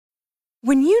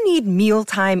When you need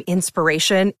mealtime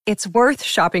inspiration, it's worth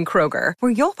shopping Kroger,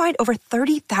 where you'll find over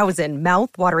 30,000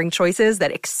 mouth-watering choices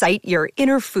that excite your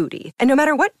inner foodie. And no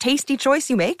matter what tasty choice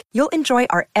you make, you'll enjoy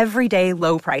our everyday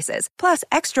low prices, plus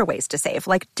extra ways to save,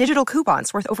 like digital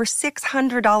coupons worth over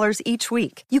 $600 each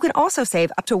week. You can also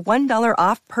save up to $1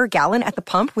 off per gallon at the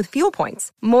pump with fuel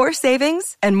points. More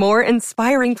savings and more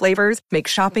inspiring flavors make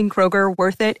shopping Kroger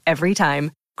worth it every time.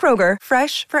 Kroger,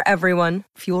 fresh for everyone.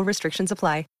 Fuel restrictions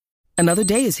apply. Another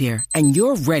day is here, and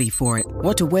you're ready for it.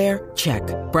 What to wear? Check.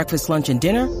 Breakfast, lunch, and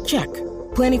dinner? Check.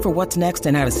 Planning for what's next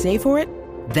and how to save for it?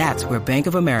 That's where Bank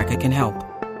of America can help.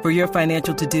 For your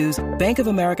financial to-dos, Bank of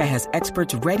America has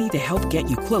experts ready to help get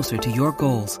you closer to your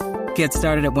goals. Get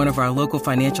started at one of our local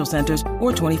financial centers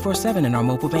or 24/7 in our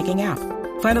mobile banking app.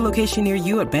 Find a location near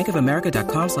you at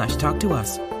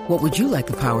bankofamerica.com/talktous. What would you like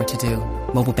the power to do?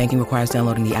 Mobile banking requires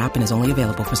downloading the app and is only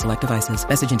available for select devices.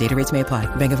 Message and data rates may apply.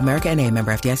 Bank of America N.A.,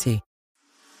 member FDIC.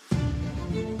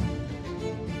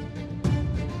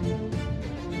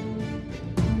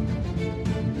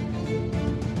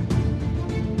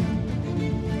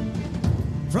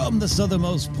 From the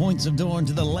southernmost points of Dorne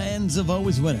to the lands of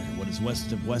always winter, what is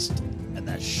west of west and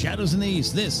the shadows in the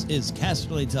east, this is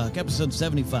Casterly Talk, episode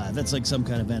 75. That's like some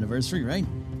kind of anniversary, right?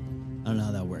 I don't know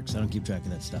how that works. I don't keep track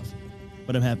of that stuff.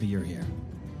 But I'm happy you're here.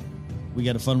 We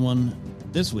got a fun one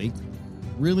this week.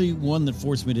 Really one that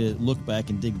forced me to look back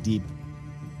and dig deep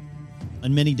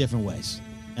in many different ways.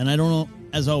 And I don't know,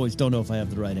 as always, don't know if I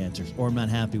have the right answers or I'm not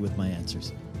happy with my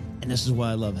answers. And this is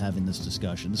why I love having this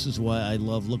discussion. This is why I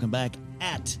love looking back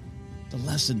at the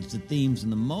lessons, the themes,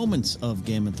 and the moments of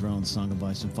Game of Thrones, Song of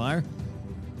Ice and Fire,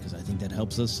 because I think that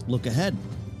helps us look ahead.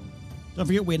 Don't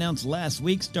forget, we announced last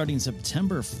week, starting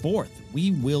September 4th,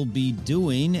 we will be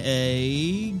doing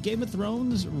a Game of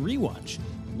Thrones rewatch.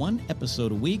 One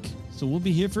episode a week, so we'll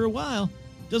be here for a while.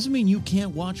 Doesn't mean you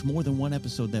can't watch more than one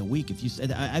episode that week. If you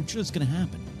said, I'm sure it's going to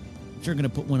happen. I'm sure going to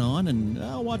put one on, and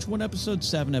I'll watch one episode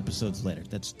 7 episodes later.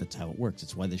 That's how it works.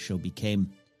 It's why this show became,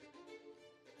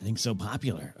 I think, so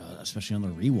popular, especially on the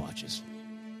rewatches.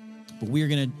 But we are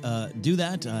going to do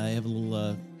that. I have a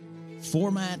little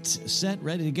format set,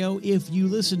 ready to go. If you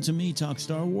listen to me talk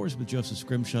Star Wars with Joseph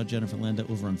Scrimshaw, Jennifer Landa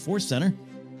over on Force Center,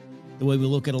 the way we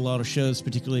look at a lot of shows,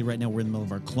 particularly right now we're in the middle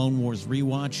of our Clone Wars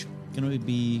rewatch, going to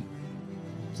be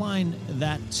applying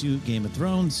that to Game of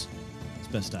Thrones as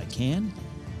best I can,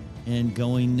 and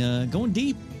going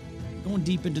deep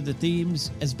into the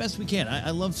themes as best we can. I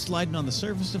love sliding on the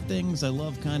surface of things. I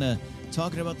love kind of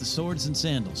talking about the swords and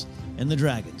sandals and the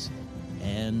dragons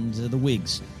and the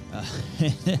wigs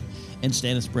and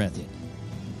Stannis Baratheon.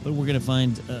 But we're going to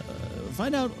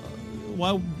find out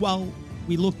while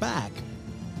we look back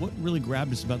what really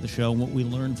grabbed us about the show and what we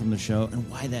learned from the show and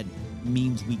why that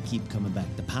means we keep coming back.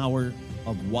 The power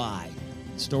of why.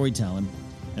 Storytelling.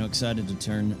 And I'm excited to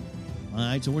turn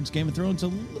my eye towards Game of Thrones a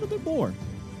little bit more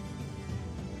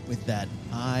with that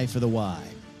eye for the why.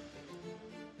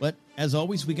 But as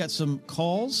always, we got some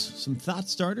calls, some thought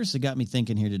starters that got me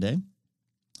thinking here today.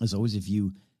 As always, if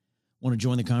you want to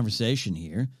join the conversation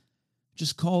here,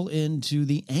 just call into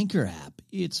the Anchor app.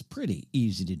 It's pretty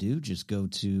easy to do. Just go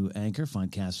to Anchor,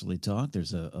 find Casterly Talk.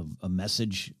 There's a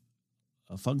message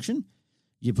function.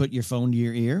 You put your phone to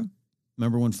your ear.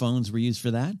 Remember when phones were used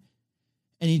for that?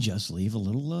 And you just leave a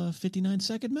little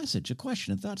 59-second message, a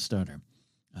question, a thought starter.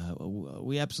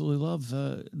 We absolutely love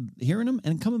hearing them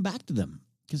and coming back to them.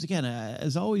 Because, again,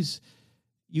 as always,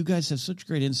 you guys have such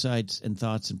great insights and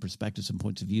thoughts and perspectives and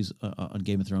points of views on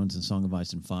Game of Thrones and Song of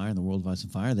Ice and Fire and the World of Ice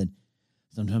and Fire that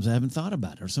sometimes I haven't thought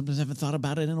about it, or sometimes I haven't thought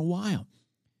about it in a while.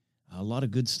 A lot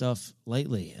of good stuff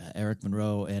lately. Eric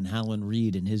Monroe and Howland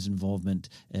Reed and his involvement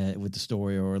with the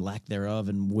story or lack thereof,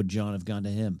 and would John have gone to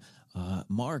him?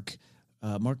 Mark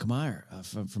Kmeyer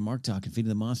from Mark Talk and Feeding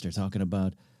the Monster talking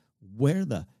about where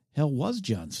the hell was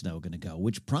Jon Snow going to go,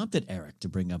 which prompted Eric to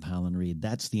bring up Howland Reed.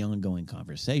 That's the ongoing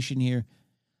conversation here,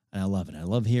 and I love it. I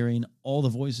love hearing all the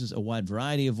voices, a wide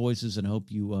variety of voices, and hope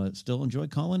you still enjoy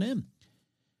calling in.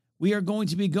 We are going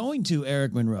to be going to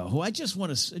Eric Monroe, who I just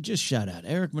want to shout out.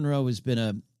 Eric Monroe has been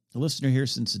a listener here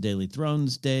since the Daily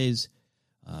Thrones days,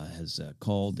 has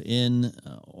called in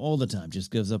all the time, just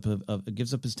gives up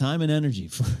his time and energy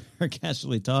for our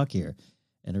Casterly Talk here,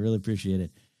 and I really appreciate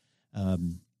it.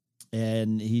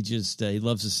 And he just he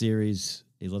loves the series,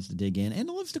 he loves to dig in, and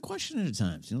he loves to question it at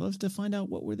times. He loves to find out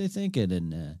what were they thinking,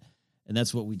 and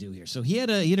that's what we do here. So he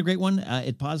had a great one.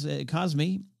 It paused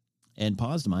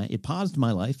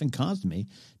my life and caused me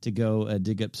to go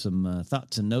dig up some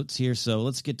thoughts and notes here. So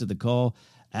let's get to the call,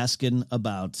 asking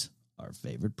about our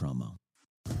favorite promo.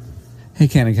 Hey,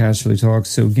 Cannon Casterly Talk.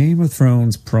 So Game of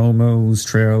Thrones promos,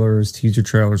 trailers, teaser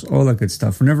trailers, all that good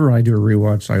stuff. Whenever I do a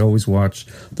rewatch, I always watch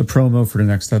the promo for the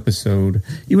next episode,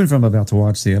 even if I'm about to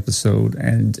watch the episode.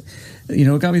 And, you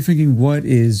know, it got me thinking, what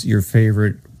is your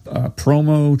favorite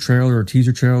promo, trailer, or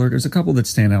teaser trailer? There's a couple that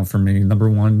stand out for me. Number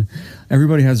one,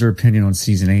 everybody has their opinion on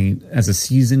season 8 as a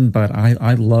season, but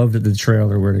I loved the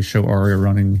trailer where they show Arya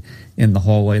running in the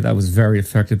hallway. That was very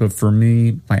effective. But for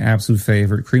me, my absolute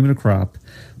favorite, cream of the crop,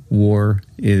 War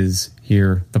is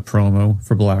Here, the promo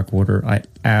for Blackwater. I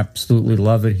absolutely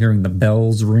love it, hearing the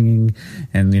bells ringing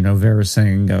and, you know, Vera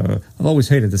saying, I've always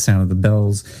hated the sound of the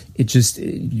bells.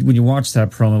 When you watch that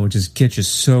promo, it just gets you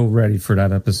so ready for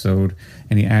that episode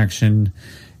and the action.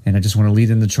 And I just want to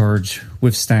lead in the charge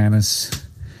with Stannis.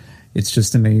 It's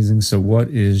just amazing. So what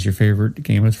is your favorite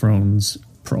Game of Thrones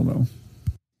promo?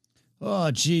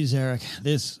 Oh, geez, Eric.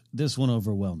 This one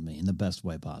overwhelmed me in the best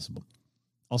way possible.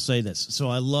 I'll say this. So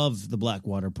I love the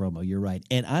Blackwater promo. You're right.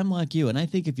 And I'm like you. And I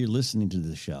think if you're listening to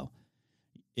the show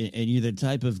and you're the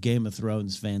type of Game of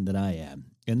Thrones fan that I am,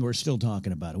 and we're still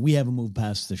talking about it, we haven't moved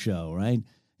past the show, right?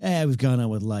 We've gone on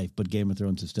with life, but Game of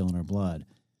Thrones is still in our blood.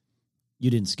 You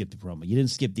didn't skip the promo. You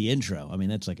didn't skip the intro. I mean,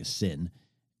 that's like a sin.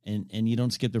 And you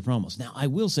don't skip the promos. Now, I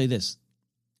will say this.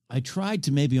 I tried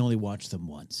to maybe only watch them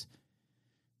once,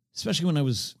 especially when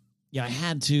I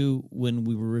had to when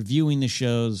we were reviewing the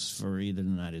shows for either The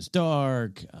Night is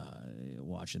Dark,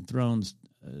 watching Thrones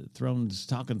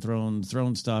Talk,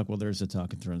 well, there's a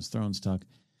Talking Thrones Talk,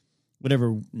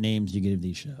 whatever names you give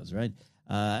these shows, right?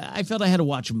 I felt I had to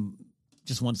watch them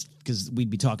just once because we'd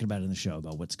be talking about it in the show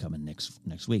about what's coming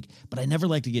next week. But I never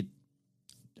like to get,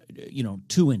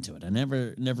 too into it. I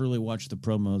never really watched the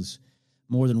promos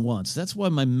more than once. That's why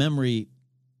my memory,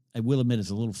 I will admit, it's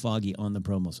a little foggy on the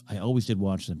promos. I always did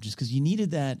watch them just because you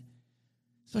needed that,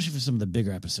 especially for some of the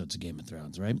bigger episodes of Game of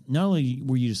Thrones, right? Not only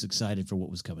were you just excited for what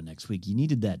was coming next week, you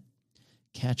needed that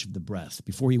catch of the breath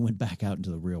before you went back out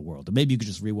into the real world. And maybe you could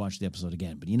just rewatch the episode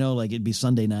again. But, it'd be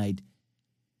Sunday night,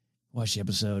 watch the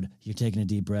episode, you're taking a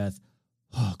deep breath.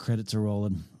 Oh, credits are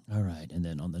rolling. All right. And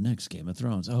then on the next Game of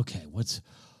Thrones, okay,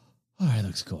 all right,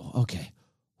 looks cool. Okay.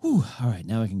 Whew, all right,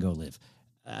 now I can go live.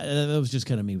 That was just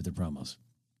kind of me with the promos.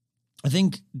 I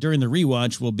think during the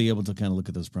rewatch, we'll be able to kind of look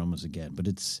at those promos again. But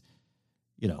it's,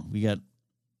 we got,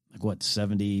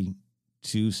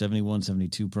 71,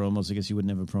 72 promos. I guess you wouldn't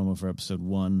have a promo for episode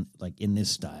 1, like in this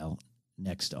style,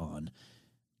 next on.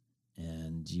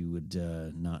 And you would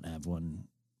not have one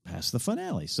past the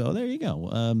finale. So there you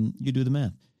go. You do the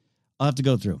math. I'll have to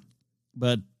go through.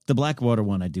 But the Blackwater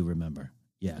one I do remember.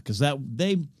 Yeah, because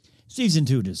season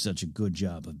 2 did such a good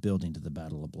job of building to the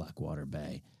Battle of Blackwater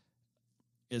Bay.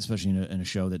 Especially in a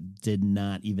show that did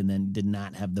not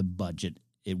have the budget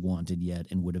it wanted yet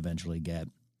and would eventually get.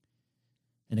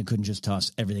 And it couldn't just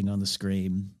toss everything on the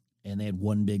screen, and they had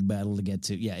one big battle to get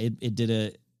to. Yeah, it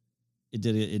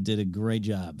did a great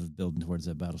job of building towards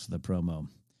that battle, so the promo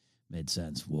made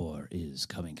sense. War is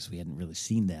coming, because we hadn't really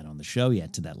seen that on the show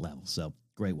yet to that level. So,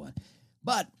 great one.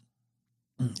 But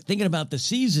thinking about the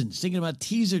seasons, thinking about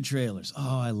teaser trailers.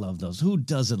 Oh, I love those. Who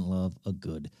doesn't love a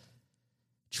good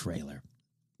trailer?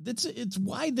 It's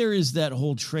why there is that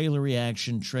whole trailer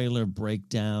reaction, trailer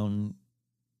breakdown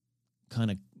kind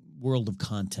of world of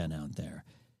content out there.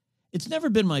 It's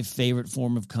never been my favorite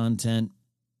form of content,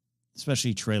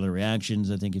 especially trailer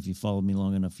reactions. I think if you followed me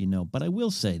long enough, you know. But I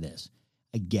will say this.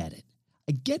 I get it.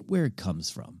 I get where it comes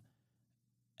from.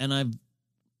 And I've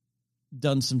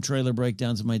done some trailer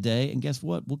breakdowns in my day, and guess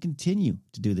what? We'll continue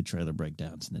to do the trailer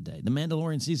breakdowns in the day. The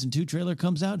Mandalorian Season 2 trailer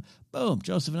comes out. Boom.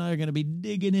 Joseph and I are going to be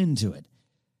digging into it.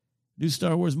 New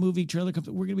Star Wars movie trailer comes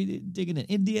out. We're going to be digging in.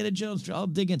 Indiana Jones, I'll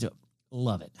dig into it.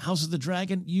 Love it. House of the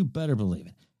Dragon, you better believe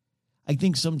it. I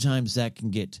think sometimes that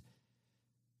can get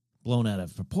blown out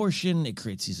of proportion. It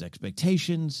creates these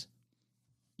expectations.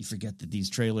 You forget that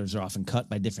these trailers are often cut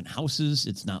by different houses.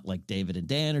 It's not like David and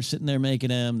Dan are sitting there making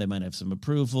them. They might have some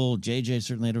approval. JJ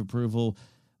certainly had approval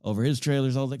over his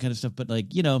trailers, all that kind of stuff. But,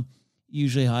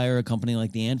 usually hire a company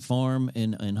like the Ant Farm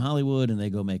in Hollywood, and they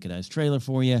go make a nice trailer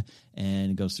for you,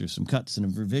 and it goes through some cuts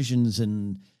and revisions,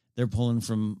 and they're pulling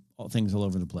from things all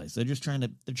over the place. They're just trying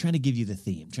to give you the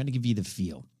theme, trying to give you the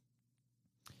feel.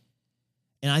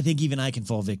 And I think even I can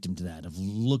fall victim to that, of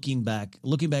looking back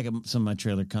at some of my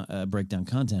trailer breakdown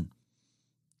content,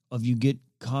 of you get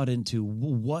caught into,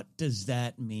 well, what does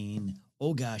that mean?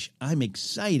 Oh gosh, I'm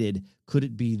excited. Could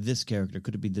it be this character?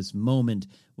 Could it be this moment?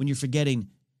 When you're forgetting,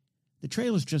 the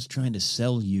trailer's just trying to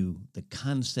sell you the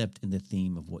concept and the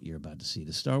theme of what you're about to see.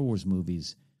 The Star Wars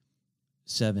movies,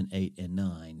 7, 8, and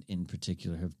 9 in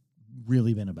particular, have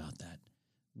really been about that.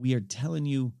 We are telling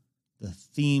you the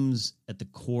themes at the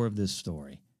core of this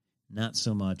story, not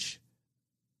so much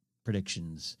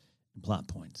predictions and plot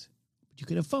points. But you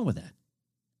could have fun with that.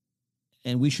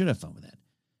 And we should have fun with that.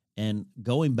 And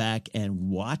going back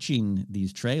and watching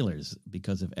these trailers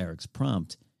because of Eric's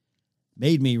prompt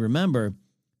made me remember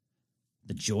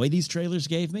the joy these trailers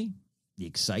gave me, the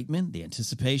excitement, the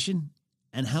anticipation,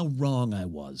 and how wrong I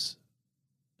was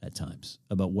at times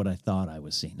about what I thought I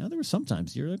was seeing. Now, there were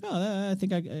sometimes you're like, oh, I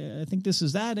think this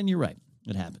is that, and you're right.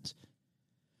 It happens.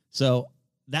 So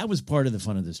that was part of the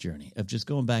fun of this journey, of just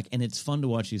going back, and it's fun to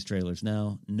watch these trailers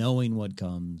now, knowing what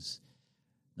comes,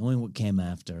 knowing what came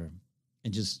after,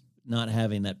 and just not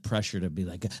having that pressure to be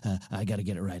like, I got to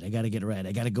get it right. I got to get it right.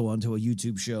 I got to go onto a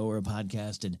YouTube show or a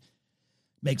podcast and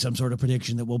make some sort of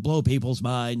prediction that will blow people's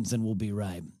minds and will be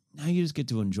right. Now you just get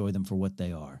to enjoy them for what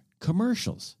they are.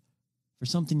 Commercials for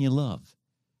something you love.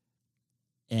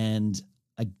 And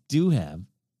I do have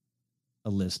a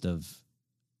list of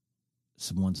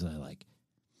some ones that I like.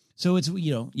 So it's, when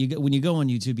you go on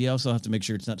YouTube, you also have to make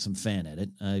sure it's not some fan edit.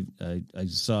 I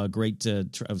saw a great, I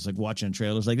was like watching a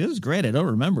trailer. I was like, this is great. I don't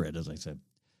remember it. As I said,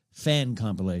 fan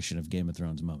compilation of Game of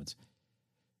Thrones moments.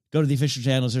 Go to the official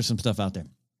channels. There's some stuff out there.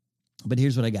 But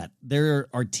here's what I got. There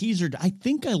are teaser. I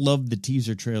think I love the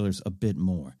teaser trailers a bit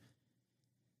more.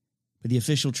 But the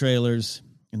official trailers,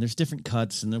 and there's different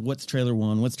cuts, and what's trailer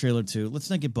 1, what's trailer 2. Let's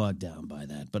not get bogged down by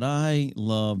that. But I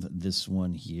love this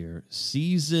one here.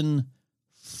 Season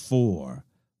 4.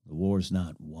 The war's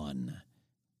not won.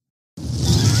 The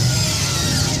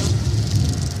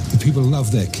people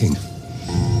love their king.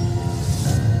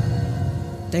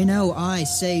 They know I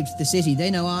saved the city. They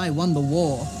know I won the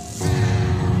war.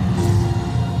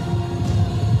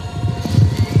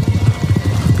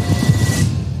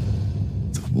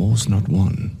 War's not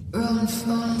won.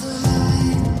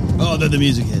 Oh, then the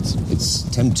music hits. It's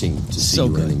tempting to see So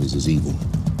your good. enemies as evil.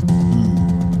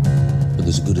 But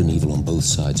there's good and evil on both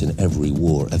sides in every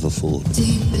war ever fought.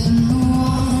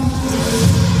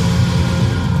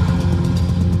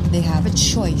 They have a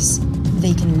choice.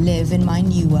 They can live in my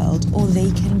new world, or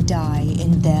they can die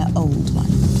in their old one.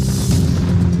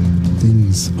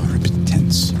 Things are a bit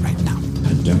tense right now.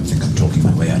 I don't think I'm talking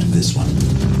my way out of this one.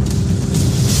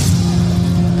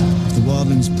 The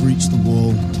wildlings breach the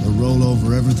wall. They'll roll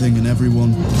over everything and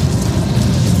everyone.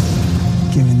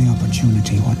 Given the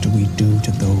opportunity, what do we do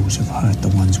to those who've hurt the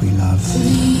ones we love?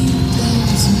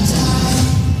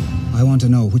 I want to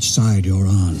know which side you're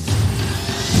on.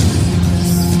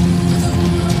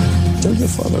 Tell your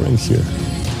father I'm here,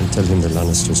 and tell him the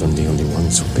Lannisters aren't the only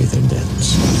ones who pay their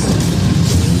debts.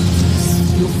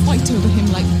 You'll fight over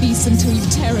him like beasts until you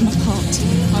tear him apart.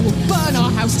 I will burn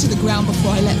our house to the ground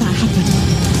before I let that happen.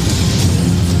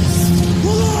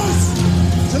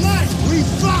 Tonight, we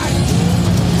fight!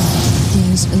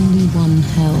 There's only one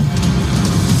hell.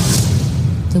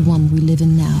 The one we live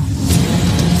in now.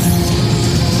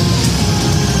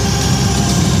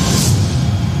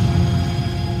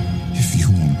 If you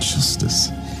want justice,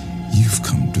 you've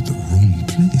come to the wrong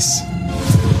place.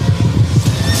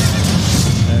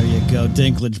 There you go.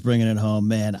 Dinklage bringing it home.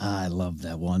 Man, I love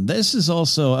that one. This is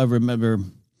also, I remember,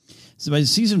 so by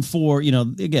season 4,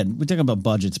 again, we're talking about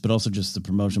budgets, but also just the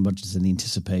promotion budgets and the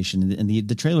anticipation. And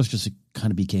the trailers just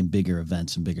kind of became bigger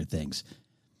events and bigger things.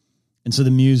 And so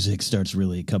the music starts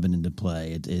really coming into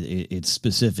play. It's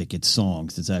specific. It's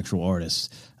songs. It's actual artists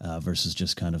versus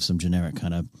just kind of some generic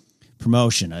kind of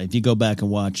promotion. If you go back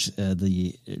and watch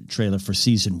the trailer for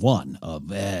season 1 of,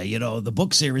 the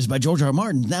book series by George R. R.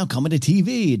 Martin now coming to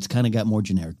TV, it's kind of got more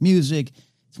generic music.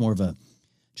 It's more of a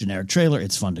generic trailer.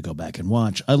 It's fun to go back and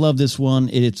watch. I love this one.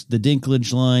 It's the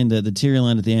Dinklage line, the Tyrion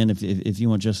line at the end. If you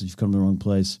want justice, you've come to the wrong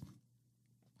place.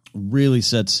 Really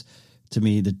sets to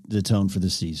me the tone for the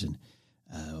season.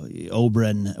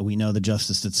 Oberyn, we know the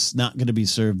justice that's not going to be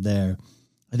served there.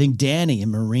 I think Dany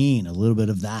and Meereen, a little bit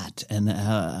of that, and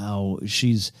how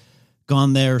she's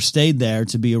gone there, stayed there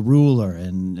to be a ruler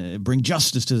and bring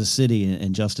justice to the city,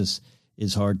 and justice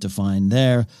is hard to find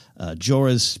there.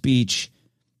 Jorah's speech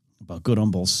about good on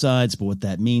both sides, but what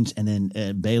that means, and then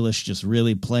Baelish just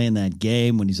really playing that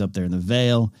game when he's up there in the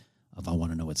Vale of I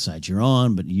want to know what side you're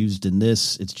on, but used in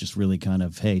this, it's just really kind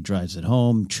of, hey, drives it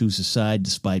home, choose a side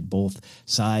despite both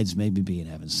sides maybe being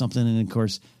having something. And, of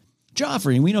course,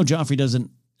 Joffrey, and we know Joffrey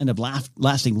doesn't end up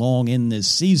lasting long in this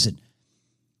season.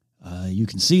 You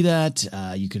can see that.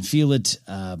 You can feel it.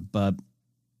 But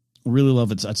really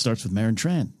love it. It starts with Meryn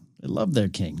Trant. They love their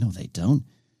king. No, they don't.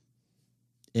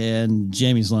 And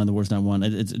Jaime's line, the war's not won.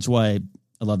 It's why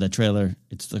I love that trailer.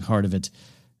 It's the heart of it.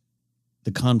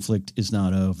 The conflict is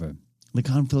not over. The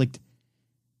conflict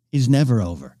is never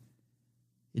over.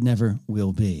 It never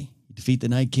will be. You defeat the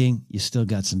Night King, you still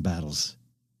got some battles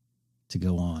to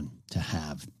go on to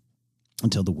have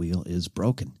until the wheel is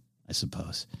broken, I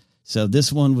suppose. So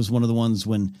this one was one of the ones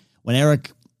when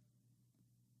Eric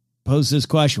posed this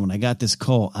question, when I got this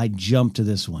call, I jumped to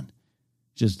this one.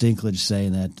 Just Dinklage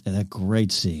saying that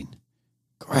great scene.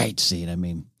 Great scene. I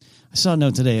mean, I saw a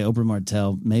note today, Oberyn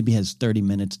Martell maybe has 30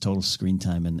 minutes total screen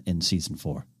time in season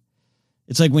 4.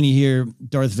 It's like when you hear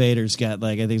Darth Vader's got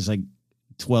I think it's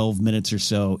 12 minutes or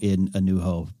so in A New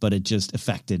Hope, but it just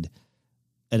affected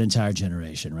an entire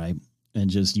generation, right?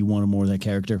 And just, you wanted more of that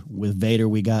character. With Vader,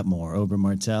 we got more. Oberyn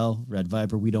Martell, Red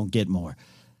Viper, we don't get more.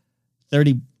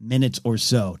 30 minutes or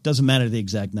so. Doesn't matter the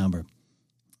exact number.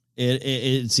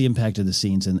 It's the impact of the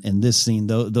scenes. And this scene,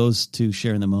 those two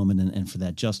sharing the moment, and for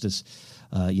that justice,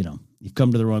 you've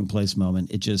come to the wrong place moment.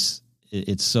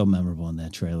 It's so memorable in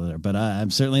that trailer there. But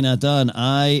I'm certainly not done.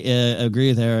 I agree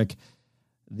with Eric.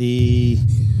 The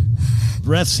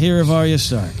breaths here of Arya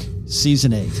Stark,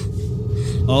 season 8.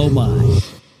 Oh my.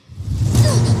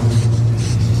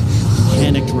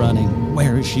 Panicked running.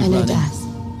 Where is she running? Death.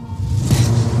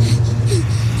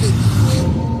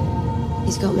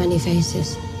 He's got many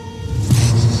faces.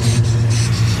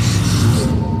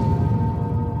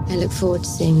 I look forward to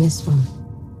seeing this one.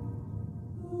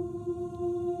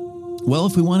 Well,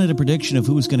 if we wanted a prediction of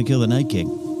who was going to kill the Night King,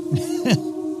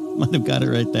 might have got it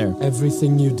right there.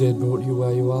 Everything you did brought you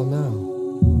where you are now.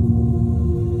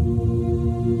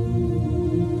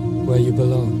 Where you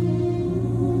belong.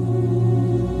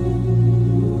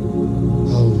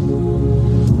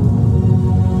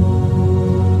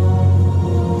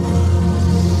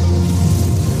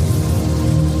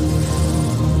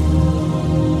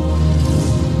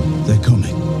 They're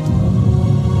coming.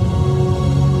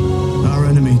 Our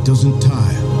enemy doesn't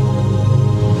tire.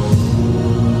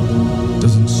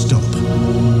 Doesn't stop.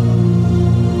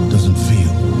 Doesn't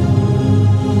feel.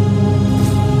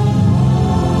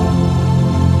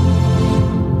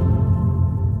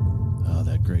 Oh,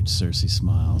 that great Cersei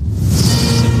smile.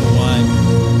 Sip of wine.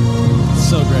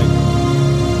 So great.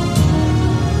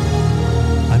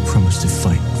 I promise to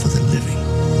fight for the living.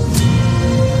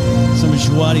 Some of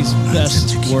Jawadi's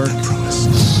best work.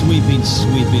 Sweeping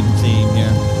theme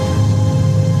here.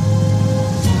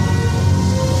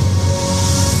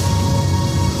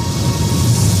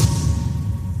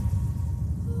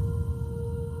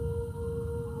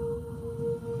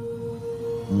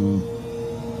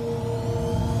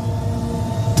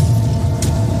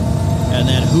 And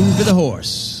then Hoof of the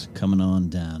Horse coming on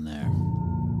down there.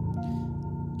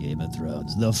 Game of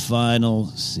Thrones, the final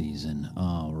season.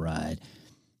 All right.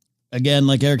 Again,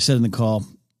 like Eric said in the call,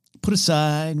 put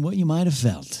aside what you might have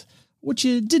felt, what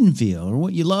you didn't feel, or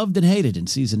what you loved and hated in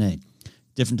season 8.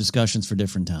 Different discussions for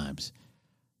different times.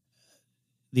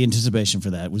 The anticipation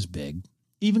for that was big.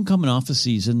 Even coming off a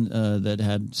season that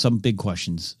had some big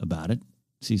questions about it,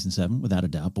 season 7, without a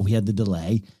doubt. But we had the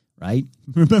delay, right?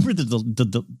 Remember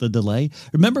the delay?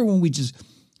 Remember when we just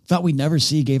thought we'd never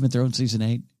see Game of Thrones season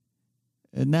 8?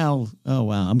 And now, oh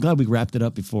wow, I'm glad we wrapped it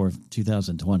up before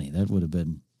 2020. That would have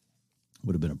been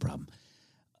a problem.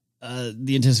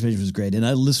 The anticipation was great. And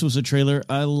this was a trailer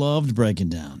I loved breaking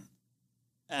down.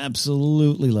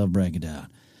 Absolutely loved breaking down.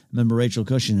 Remember Rachel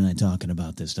Cushing and I talking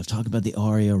about this stuff, talking about the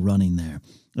Arya running there.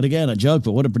 And again, a joke,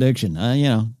 but what a prediction.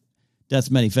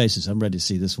 Death's many faces. I'm ready to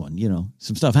see this one.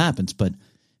 Some stuff happens, but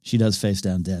she does face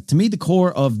down death. To me, the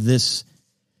core of this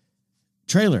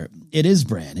trailer, it is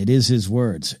Bran. It is his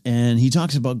words. And he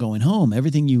talks about going home.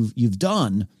 Everything you've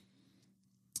done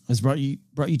has brought you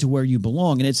to where you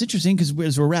belong. And it's interesting because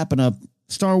as we're wrapping up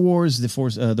Star Wars, the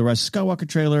Rise of Skywalker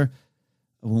trailer,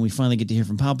 when we finally get to hear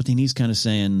from Palpatine, he's kind of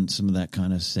saying some of that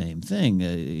kind of same thing.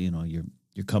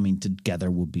 You're coming together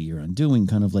will be your undoing,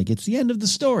 kind of like it's the end of the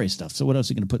story stuff. So what else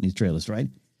are you going to put in these trailers, right?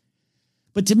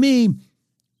 But to me,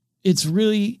 it's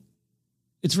really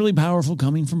powerful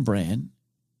coming from Bran.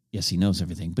 Yes, he knows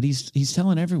everything, but he's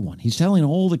telling everyone. He's telling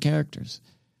all the characters.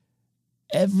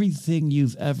 Everything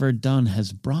you've ever done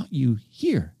has brought you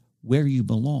here, where you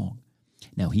belong.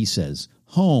 Now, he says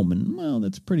home, and, well,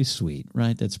 that's pretty sweet,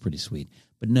 right? That's pretty sweet.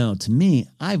 But no, to me,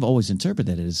 I've always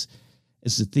interpreted it as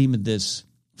the theme of this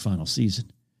final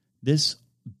season. This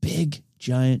big,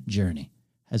 giant journey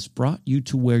has brought you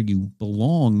to where you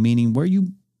belong, meaning where you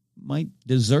might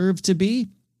deserve to be,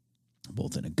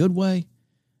 both in a good way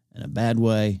and a bad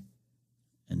way,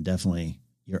 and definitely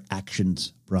your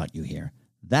actions brought you here.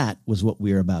 That was what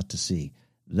we were about to see.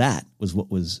 That was what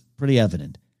was pretty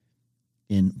evident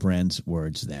in Bran's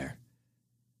words there.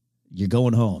 You're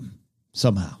going home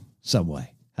somehow, some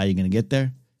way. How are you going to get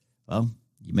there? Well,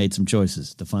 you made some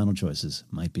choices. The final choices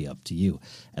might be up to you.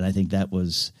 And I think that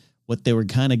was what they were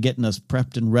kind of getting us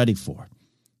prepped and ready for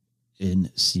in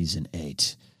Season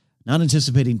 8. Not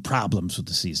anticipating problems with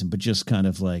the season, but just kind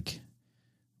of like,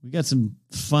 we got some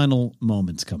final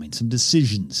moments coming, some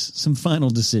decisions, some final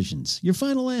decisions. Your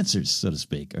final answers, so to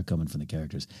speak, are coming from the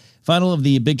characters. Final of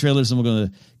the big trailers, and we're going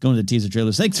to go into the teaser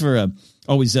trailers. Thanks for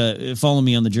always following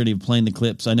me on the journey of playing the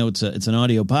clips. I know it's an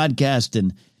audio podcast,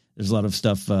 and there's a lot of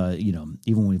stuff, even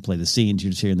when we play the scenes,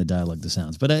 you're just hearing the dialogue, the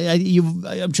sounds. But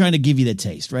I'm trying to give you the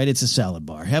taste, right? It's a salad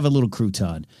bar. Have a little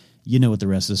crouton. You know what the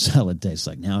rest of the salad tastes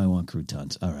like. Now I want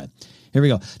croutons. All right. Here we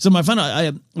go. So my final,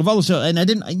 I've also, and I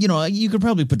didn't, you could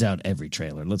probably put down every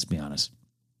trailer. Let's be honest.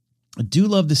 I do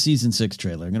love the Season 6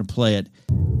 trailer. I'm going to play it.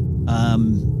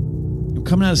 We're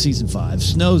coming out of Season 5.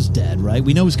 Snow's dead, right?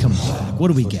 We know he's coming back. What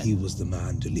do we get? He was the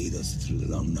man to lead us through the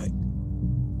long night.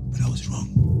 But I was wrong.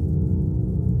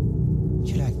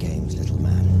 You like games, little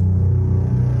man?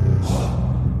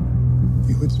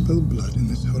 You would spill blood in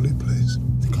this holy place.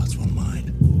 The gods won't mind.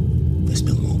 They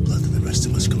spill more blood than the rest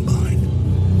of us combined.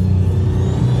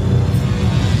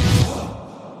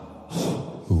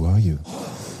 Who are you?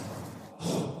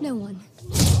 No one.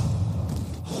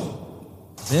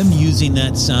 Them using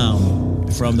that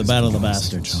sound from the Battle of the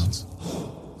Bastards.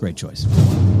 Great choice.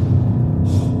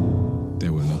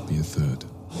 There will not be a third.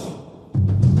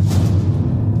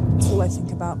 That's all I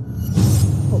think about.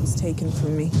 What was taken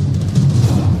from me.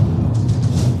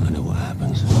 I know what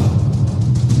happens.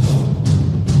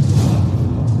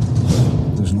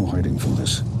 There's no hiding from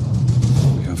this.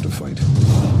 We have to fight.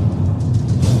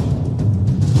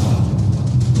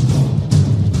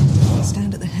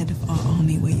 Stand at the head of our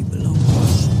army where you belong.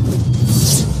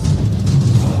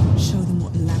 Show them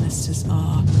what Lannisters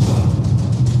are.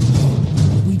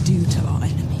 What we do to our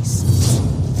enemies.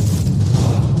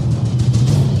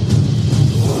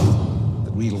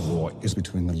 The real war is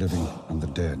between the living and the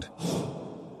dead.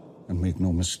 And make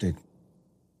no mistake,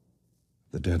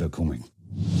 the dead are coming.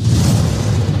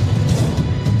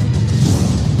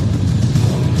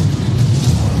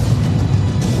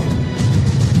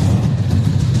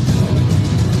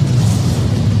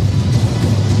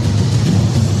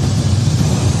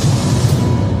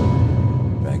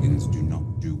 Dragons do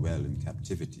not do well in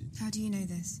captivity. How do you know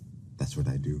this? That's what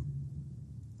I do.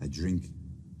 I drink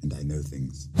and I know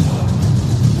things.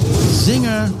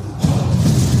 Zinger.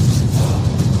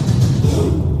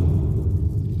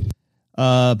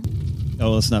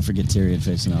 Let's not forget Tyrion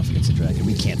facing off against the dragon.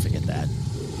 We can't forget that.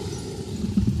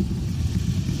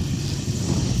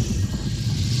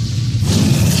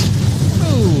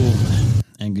 Oh,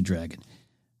 angry dragon.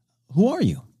 Who are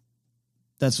you?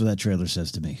 That's what that trailer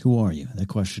says to me. Who are you? That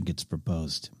question gets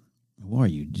proposed. Who are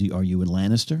you? Are you a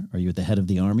Lannister? Are you at the head of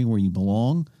the army where you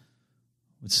belong?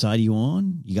 What side are you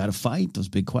on? You got to fight. Those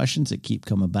big questions that keep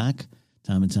coming back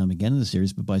time and time again in the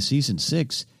series. But by Season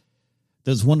 6,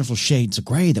 those wonderful shades of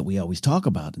gray that we always talk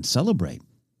about and celebrate.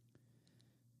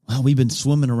 Well, we've been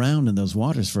swimming around in those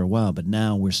waters for a while, but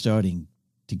now we're starting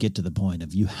to get to the point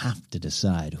of you have to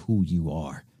decide who you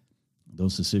are.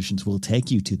 Those decisions will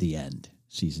take you to the end,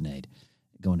 Season 8,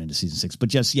 going into Season 6. But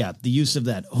just, the use of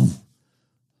that,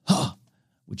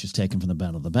 which is taken from the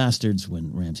Battle of the Bastards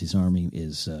when Ramsay's army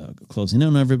is closing in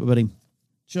on everybody.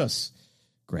 Just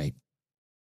great.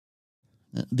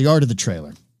 The art of the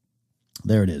trailer.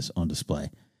 There it is on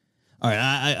display. All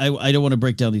right, I don't want to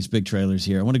break down these big trailers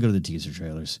here. I want to go to the teaser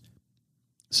trailers.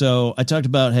 So I talked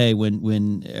about, hey,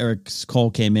 when Eric's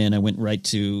call came in, I went right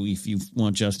to, if you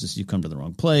want justice, you come to the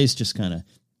wrong place. Just kind of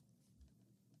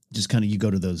you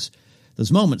go to those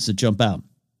moments that jump out.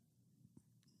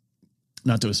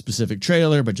 Not to a specific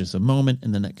trailer, but just a moment,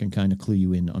 and then that can kind of clue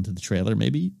you in onto the trailer.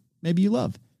 Maybe you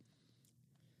love.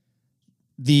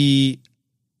 The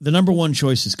number one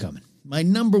choice is coming. My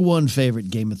number one favorite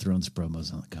Game of Thrones promo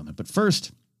is not coming. But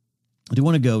first, I do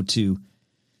want to go to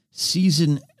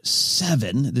Season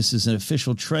 7. This is an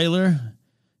official trailer.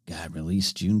 God,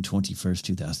 released June 21st,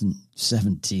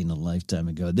 2017, a lifetime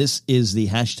ago. This is the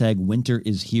hashtag Winter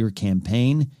is Here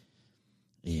campaign.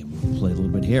 And we'll play a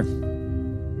little bit here.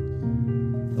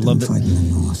 I love fight in the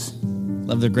north.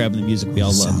 Love they're grabbing the music we all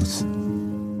love. South.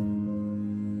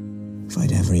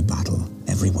 Fight every battle,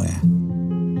 everywhere.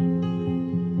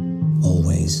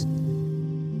 Always.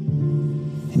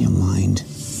 In your mind.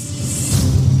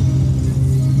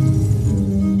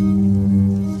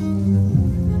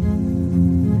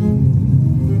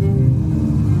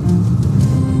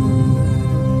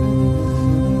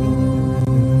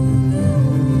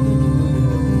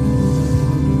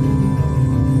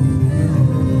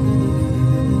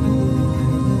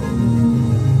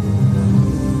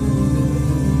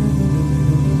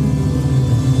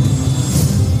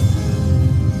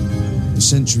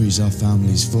 centuries our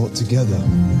families fought together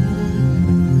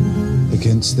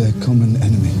against their common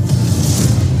enemy,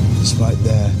 despite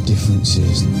their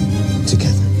differences.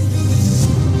 Together.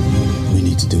 We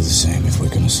need to do the same if we're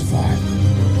going to survive.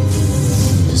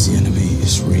 Because the enemy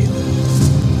is real.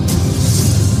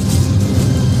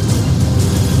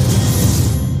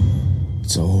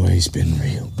 It's always been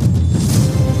real.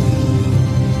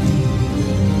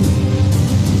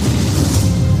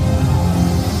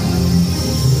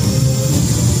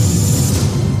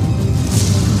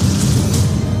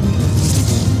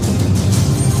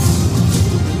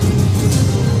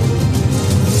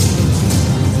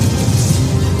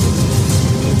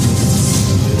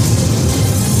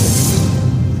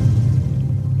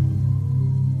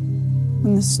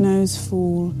 When the snows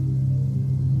fall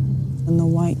and the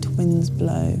white winds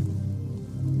blow,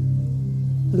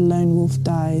 the lone wolf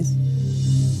dies,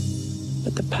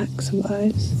 but the pack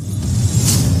survives.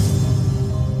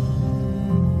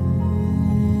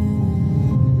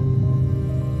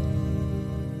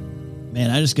 Man,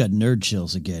 I just got nerd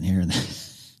chills again hearing that.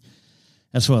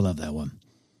 That's why I love that one.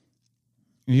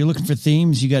 If you're looking for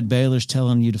themes, you got Baelish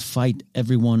telling you to fight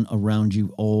everyone around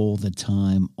you all the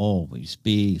time. Always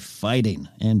be fighting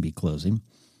and be closing.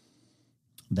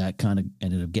 That kind of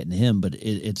ended up getting to him, but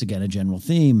it's, again, a general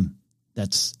theme.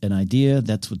 That's an idea.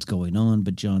 That's what's going on.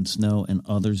 But Jon Snow and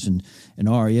others and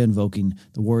Arya invoking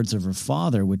the words of her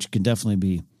father, which can definitely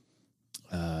be,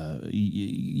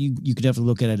 you could definitely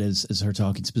look at it as her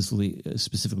talking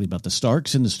specifically about the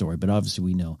Starks in the story. But obviously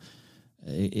we know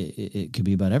it could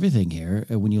be about everything here.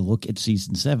 When you look at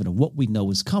season 7 of what we know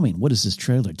is coming, what is this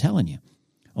trailer telling you?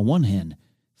 On one hand,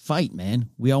 fight, man.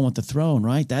 We all want the throne,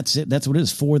 right? That's it. That's what it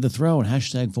is. For the throne.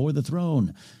 # for the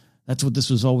throne. That's what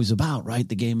this was always about, right?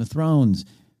 The Game of Thrones.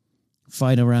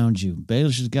 Fight around you.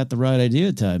 Baelish has got the right idea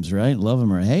at times, right? Love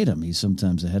him or hate him. He's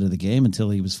sometimes ahead of the game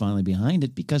until he was finally behind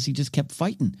it because he just kept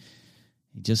fighting.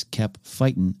 He just kept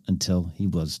fighting until he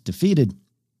was defeated.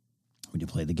 When you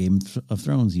play the Game of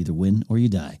Thrones, you either win or you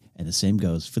die. And the same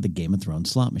goes for the Game of Thrones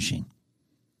slot machine.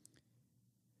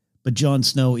 But Jon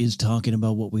Snow is talking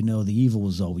about what we know. The evil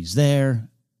was always there.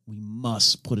 We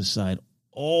must put aside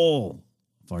all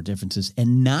of our differences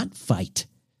and not fight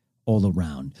all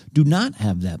around. Do not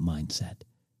have that mindset.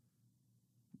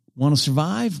 Want to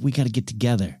survive? We got to get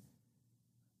together.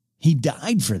 He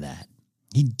died for that.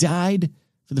 He died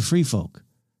for the free folk.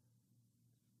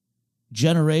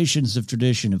 Generations of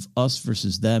tradition of us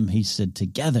versus them, he said,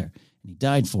 together. And he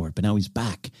died for it, but now he's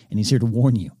back, and he's here to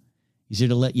warn you. He's here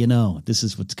to let you know this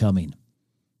is what's coming.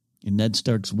 And Ned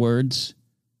Stark's words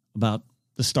about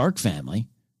the Stark family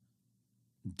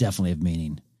definitely have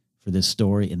meaning for this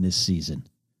story in this season.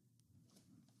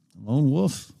 Lone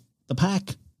wolf, the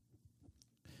pack.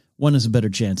 One has a better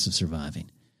chance of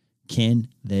surviving. Can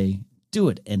they do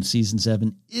it? And season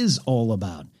 7 is all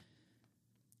about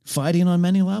fighting on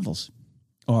many levels.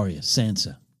 Arya,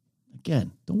 Sansa.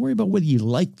 Again, don't worry about whether you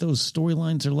like those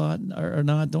storylines or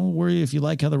not. Don't worry if you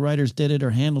like how the writers did it or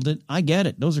handled it. I get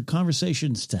it. Those are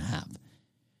conversations to have.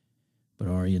 But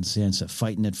Arya and Sansa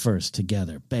fighting at first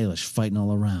together. Baelish fighting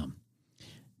all around.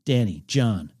 Dany,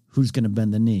 Jon, who's going to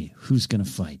bend the knee? Who's going to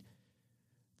fight?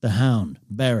 The Hound,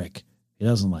 Beric. He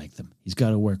doesn't like them. He's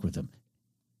got to work with them.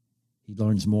 He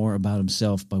learns more about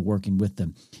himself by working with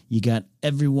them. You got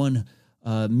everyone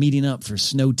meeting up for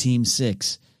Snow Team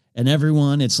 6. And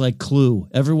everyone, it's like Clue.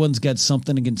 Everyone's got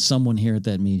something against someone here at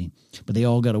that meeting. But they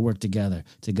all got to work together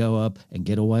to go up and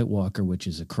get a White Walker, which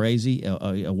is a crazy,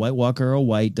 a White Walker or a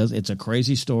White. It's a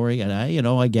crazy story, and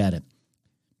I get it.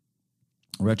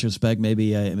 Retrospect,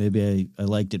 maybe I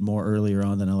liked it more earlier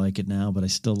on than I like it now, but I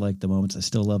still like the moments. I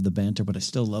still love the banter, but I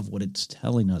still love what it's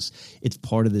telling us. It's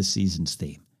part of this season's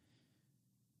theme.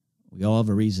 We all have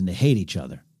a reason to hate each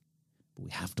other. We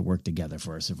have to work together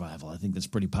for our survival. I think that's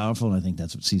pretty powerful, and I think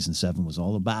that's what season 7 was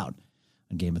all about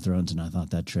on Game of Thrones, and I thought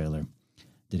that trailer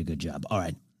did a good job. All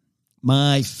right,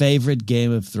 my favorite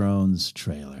Game of Thrones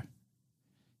trailer.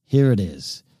 Here it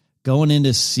is, going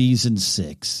into season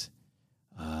 6,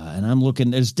 and I'm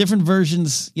looking. There's different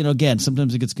versions. Again,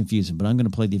 sometimes it gets confusing, but I'm going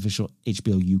to play the official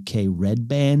HBO UK Red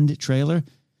Band trailer.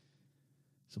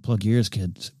 So plug your ears,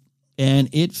 kids, and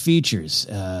it features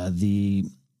the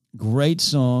great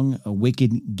song, A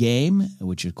Wicked Game,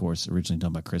 which, of course, originally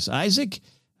done by Chris Isaak,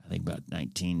 I think about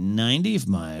 1990, if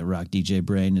my rock DJ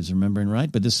brain is remembering right.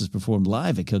 But this is performed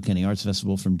live at Kilkenny Arts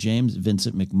Festival from James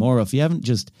Vincent McMorrow. If you haven't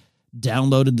just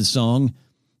downloaded the song,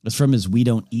 it's from his We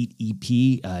Don't Eat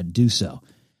EP, do so.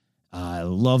 I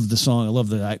love the song. I love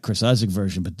the Chris Isaak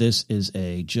version, but this is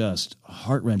a just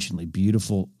heart-wrenchingly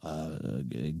beautiful,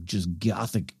 just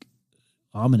gothic,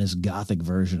 ominous gothic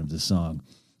version of the song.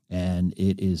 And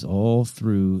it is all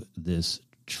through this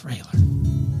trailer.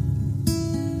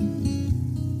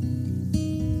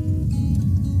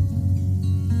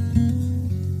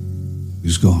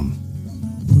 He's gone.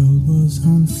 The world was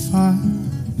on fire.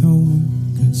 No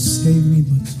one could save me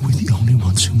but we're the only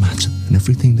ones who matter. And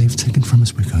everything they've taken from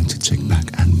us, we're going to take back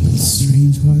and more. It's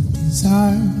strange what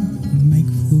desire will make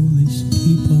foolish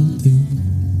people do.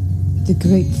 The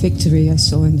great victory I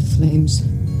saw in the flames,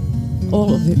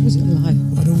 all of it was a lie.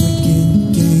 What a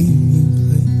wicked game you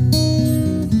play.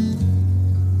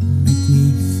 Make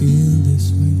me feel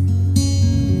this way.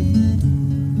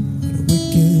 What a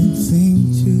wicked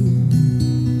thing to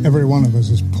do. Every one of us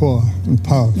is poor and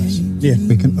powerless, yet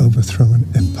we can overthrow an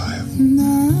empire.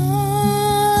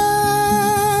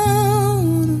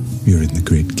 You're in the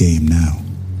great game now.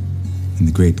 And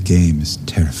the great game is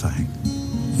terrifying.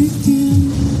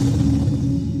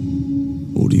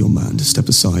 Order your man to step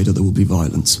aside or there will be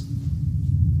violence.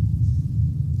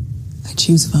 I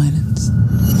choose violence.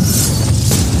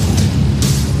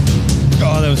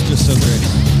 Oh, that was just so great.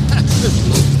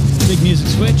 Big music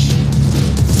switch.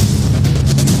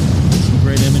 Some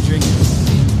great imagery.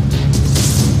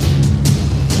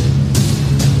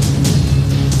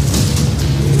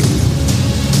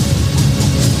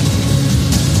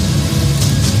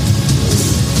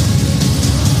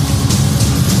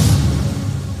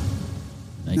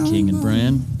 King and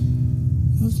Bran.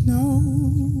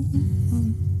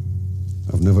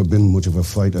 I've never been much of a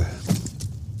fighter.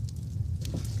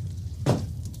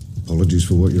 Apologies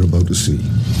for what you're about to see.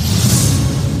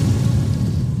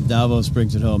 Davos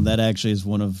brings it home. That actually is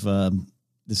one of,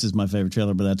 this is my favorite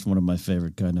trailer, but that's one of my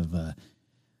favorite kind of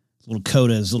little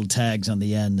codas, little tags on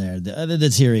the end there. The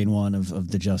Tyrion one of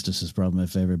the Justice is probably my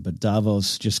favorite, but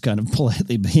Davos just kind of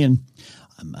politely being...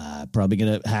 I'm probably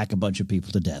going to hack a bunch of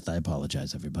people to death. I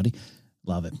apologize, everybody.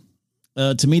 Love it.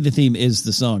 To me, the theme is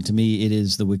the song. To me, it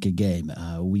is the Wicked Game.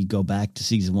 We go back to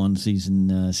season one,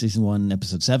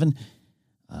 episode 7.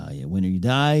 You win or you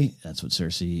die. That's what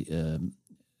Cersei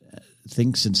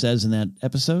thinks and says in that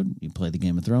episode. You play the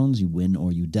Game of Thrones. You win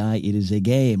or you die. It is a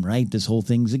game, right? This whole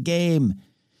thing's a game.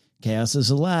 Chaos is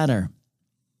a ladder.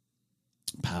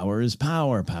 Power is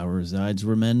power. Power resides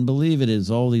where men believe it is.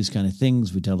 All these kind of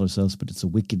things we tell ourselves, but it's a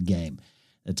wicked game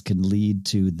that can lead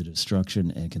to the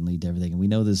destruction and can lead to everything. And we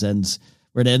know this ends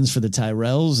where it ends for the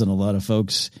Tyrells and a lot of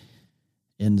folks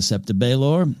in the Sept of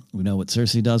Baelor. We know what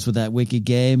Cersei does with that wicked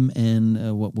game,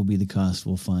 and what will be the cost,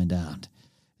 we'll find out.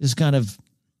 This kind of,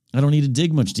 I don't need to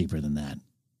dig much deeper than that.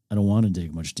 I don't want to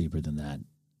dig much deeper than that.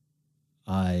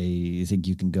 I think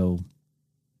you can go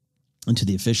into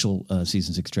the official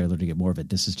Season 6 trailer to get more of it.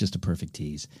 This is just a perfect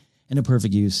tease and a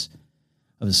perfect use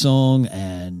of a song,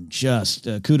 and just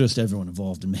kudos to everyone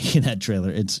involved in making that trailer.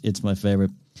 It's my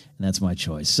favorite, and that's my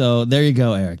choice. So there you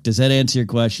go, Eric. Does that answer your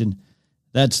question?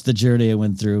 That's the journey I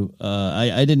went through.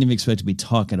 I didn't even expect to be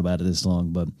talking about it this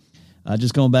long, but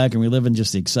just going back and reliving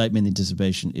just the excitement and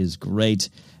anticipation is great,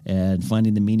 and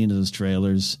finding the meaning of those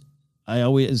trailers. I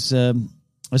always I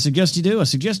suggest you do. I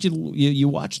suggest you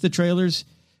watch the trailers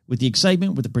with the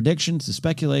excitement, with the predictions, the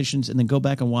speculations, and then go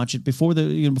back and watch it before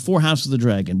before House of the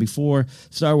Dragon, before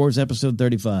Star Wars Episode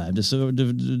 35,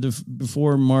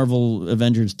 before Marvel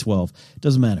Avengers 12. It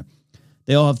doesn't matter.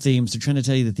 They all have themes. They're trying to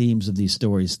tell you the themes of these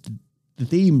stories. The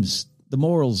themes, the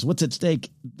morals, what's at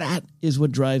stake. That is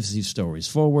what drives these stories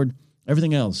forward.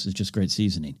 Everything else is just great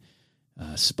seasoning.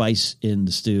 Spice in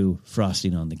the stew,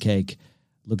 frosting on the cake.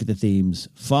 Look at the themes.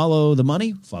 Follow the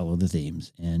money, follow the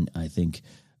themes. And I think...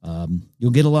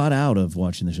 you'll get a lot out of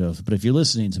watching the show, but if you're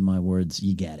listening to my words,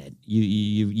 you get it.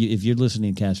 You if you're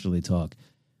listening to Casterly talk,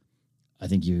 I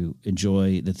think you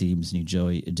enjoy the themes and you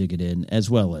enjoy digging in,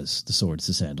 as well as the swords,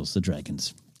 the sandals, the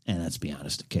dragons, and let's be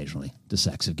honest, occasionally the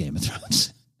sex of Game of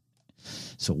Thrones.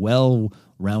 It's a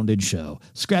well-rounded show.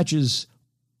 Scratches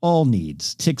all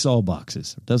needs, ticks all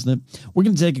boxes, doesn't it? We're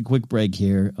going to take a quick break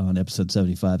here on episode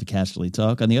 75 of Casterly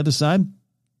Talk. On the other side,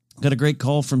 got a great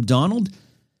call from Donald.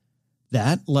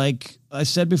 That, like I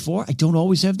said before, I don't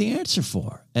always have the answer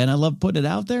for. And I love putting it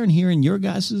out there and hearing your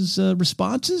guys'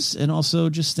 responses and also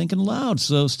just thinking aloud.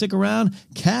 So stick around.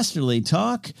 Casterly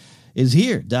Talk is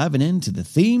here, diving into the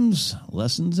themes,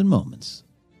 lessons, and moments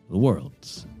of the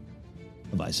worlds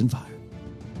of Ice and Fire.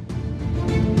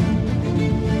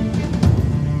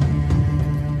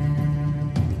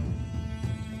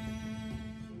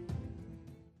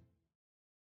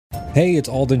 Hey, it's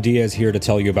Alden Diaz here to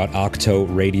tell you about Octo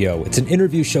Radio. It's an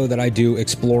interview show that I do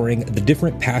exploring the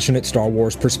different passionate Star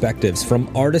Wars perspectives from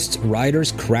artists,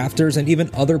 writers, crafters, and even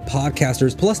other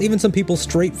podcasters, plus even some people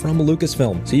straight from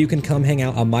Lucasfilm. So you can come hang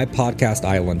out on my podcast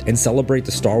island and celebrate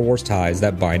the Star Wars ties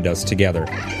that bind us together.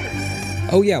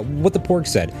 Oh yeah, what the Porg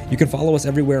said. You can follow us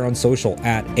everywhere on social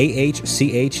at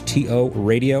AHCHTO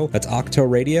Radio. That's Octo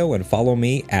Radio, and follow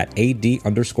me at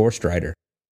AD_Strider.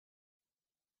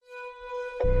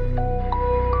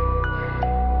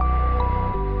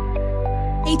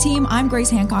 Hey team, I'm Grace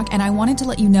Hancock, and I wanted to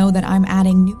let you know that I'm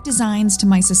adding new designs to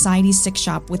my Society6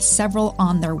 shop with several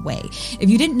on their way. If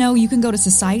you didn't know, you can go to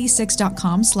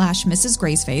society6.com/Mrs.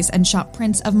 Graceface and shop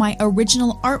prints of my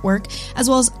original artwork, as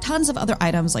well as tons of other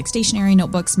items like stationery,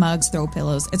 notebooks, mugs, throw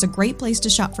pillows. It's a great place to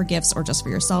shop for gifts or just for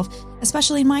yourself,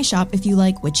 especially in my shop if you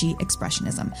like witchy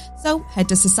expressionism. So head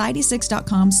to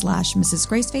society6.com/Mrs.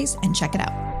 Graceface and check it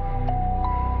out.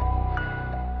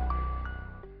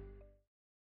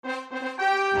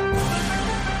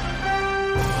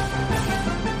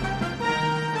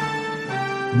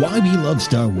 Why We Love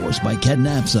Star Wars by Ken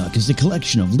Napzok is a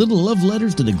collection of little love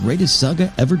letters to the greatest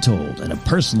saga ever told, and a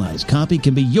personalized copy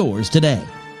can be yours today.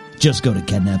 Just go to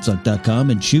kennapzok.com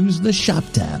and choose the Shop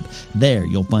tab. There,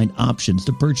 you'll find options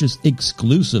to purchase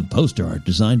exclusive poster art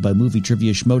designed by movie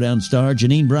trivia Schmodown star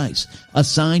Janine Bryce, a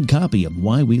signed copy of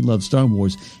Why We Love Star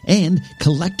Wars, and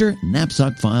collector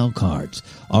Napzok file cards.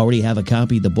 Already have a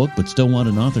copy of the book but still want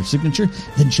an author signature?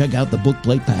 Then check out the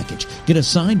bookplate package. Get a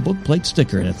signed bookplate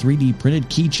sticker and a 3D printed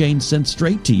keychain sent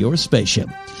straight to your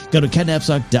spaceship. Go to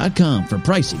kennapzok.com for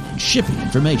pricing and shipping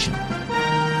information.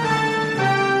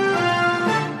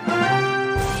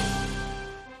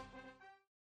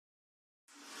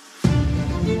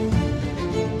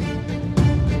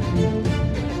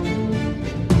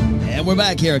 And we're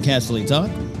back here at Casterly Talk.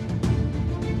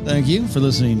 Thank you for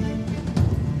listening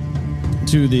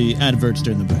to the adverts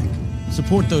during the break.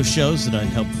 Support those shows that I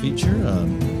help feature.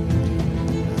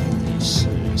 These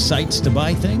sites to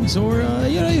buy things, or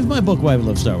even my book, Why We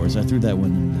Love Star Wars. I threw that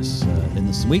one in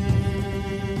this week.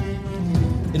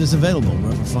 It is available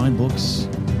wherever fine books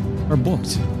are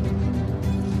booked.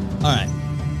 All right,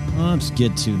 let's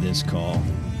get to this call.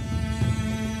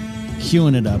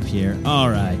 Queuing it up here.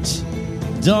 All right.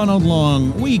 Donald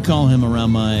Long, we call him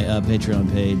around my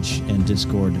Patreon page and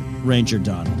Discord, Ranger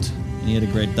Donald. And he had a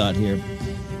great thought here.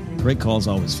 Great calls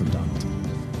always from Donald.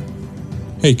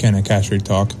 Hey, Ken at Casterly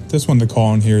Talk. Just wanted to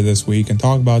call in here this week and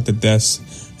talk about the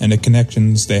deaths and the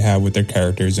connections they have with their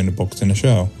characters in the books and the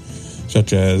show.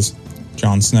 Such as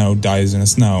Jon Snow dies in the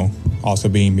snow, also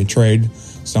being betrayed,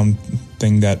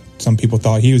 something that some people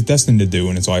thought he was destined to do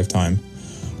in his lifetime.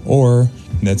 Or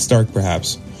Ned Stark,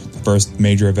 perhaps. First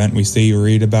major event we see or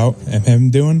read about him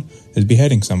doing is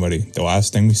beheading somebody. The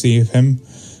last thing we see of him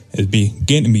is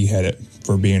getting beheaded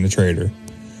for being a traitor.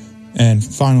 And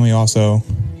finally also,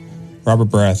 Robert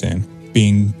Baratheon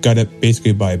being gutted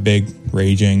basically by a big,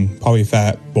 raging, probably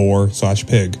fat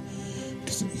boar/pig.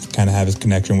 Kind of have his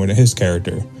connection with his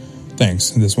character.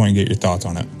 Thanks. I just want to get your thoughts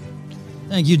on it.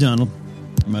 Thank you, Donald.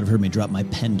 You might have heard me drop my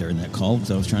pen during that call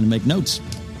because I was trying to make notes.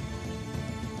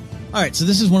 All right, so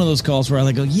this is one of those calls where I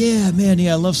go, yeah,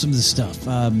 I love some of this stuff.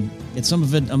 And some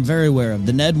of it I'm very aware of.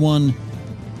 The Ned one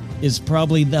is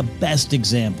probably the best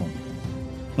example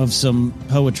of some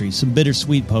poetry, some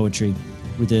bittersweet poetry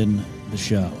within the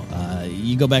show.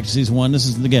 You go back to season 1. This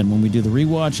is, again, when we do the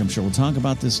rewatch, I'm sure we'll talk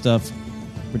about this stuff.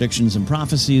 Predictions and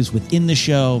prophecies within the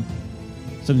show.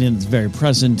 Something that's very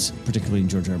present, particularly in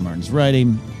George R. R. Martin's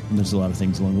writing. And there's a lot of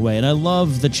things along the way. And I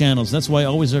love the channels. That's why I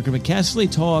always recommend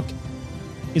Casterly Talk.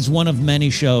 Is one of many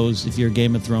shows, if you're a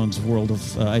Game of Thrones, World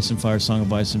of Ice and Fire, Song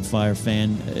of Ice and Fire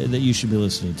fan, that you should be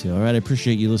listening to. All right, I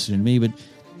appreciate you listening to me, but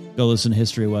go listen to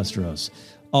History of Westeros.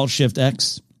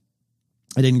 Alt-Shift-X.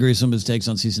 I didn't agree with some of his takes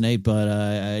on Season 8, but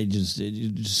I just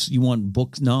you want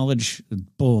book knowledge?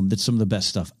 Boom, that's some of the best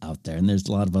stuff out there, and there's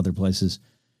a lot of other places.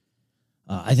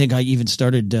 I think I even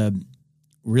started...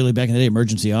 really back in the day,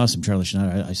 Emergency Awesome, Charlie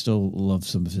Schneider. I still love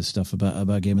some of his stuff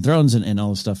about Game of Thrones and all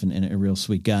the stuff, and a real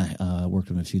sweet guy. Worked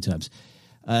with him a few times.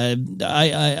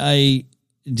 I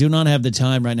do not have the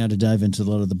time right now to dive into a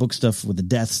lot of the book stuff with the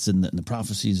deaths and the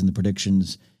prophecies and the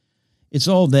predictions. It's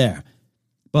all there.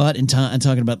 But I'm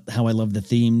talking about how I love the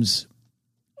themes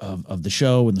of the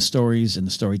show and the stories and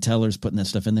the storytellers, putting that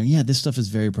stuff in there. Yeah, this stuff is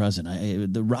very present.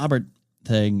 The Robert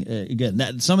thing,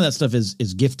 again, some of that stuff is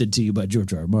gifted to you by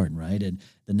George R. R. Martin, right? And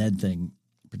the Ned thing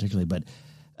particularly, but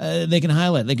they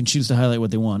can choose to highlight what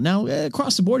they want. Now,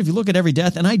 across the board, if you look at every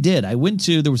death, and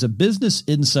there was a Business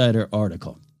Insider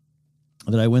article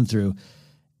that I went through,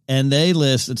 and they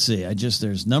list,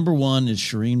 there's number 1 is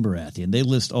Shireen Baratheon. They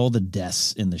list all the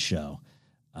deaths in the show,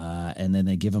 and then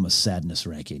they give them a sadness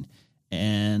ranking.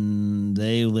 And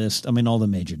they list, all the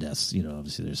major deaths.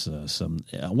 Obviously there's some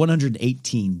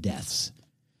 118 deaths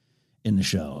in the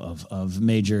show of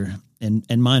major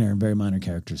and minor and very minor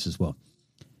characters as well.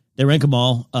 They rank them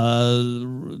all.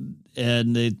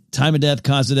 the time of death,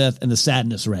 cause of death, and the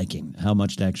sadness ranking, how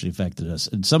much it actually affected us.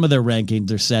 And some of their rankings,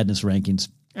 their sadness rankings,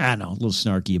 I don't know, a little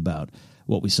snarky about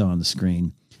what we saw on the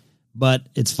screen. But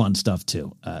it's fun stuff,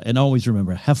 too. And always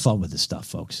remember, have fun with this stuff,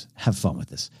 folks. Have fun with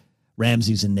this.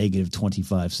 Ramsey's a negative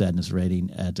 25 sadness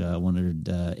rating at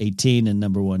 118, and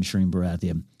number one, Shireen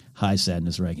Baratheon, high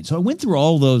sadness ranking. So I went through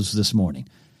all those this morning.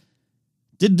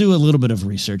 Did do a little bit of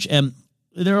research, and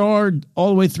there are all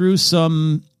the way through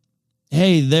some,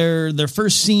 hey, their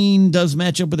first scene does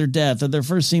match up with their death, or their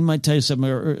first scene might tell you something,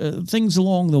 or things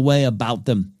along the way about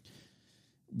them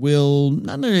will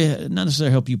not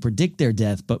necessarily help you predict their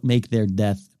death, but make their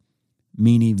death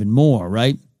mean even more,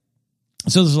 right?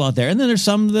 So there's a lot there. And then there's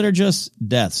some that are just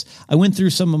deaths. I went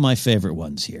through some of my favorite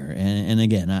ones here. And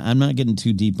again, I'm not getting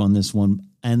too deep on this one.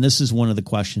 And this is one of the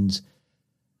questions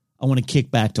I want to kick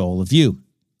back to all of you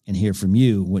and hear from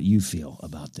you what you feel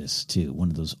about this, too. One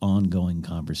of those ongoing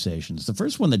conversations. The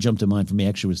first one that jumped to mind for me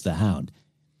actually was the Hound.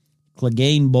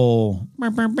 Clegane Bowl.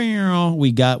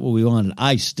 We got what we wanted.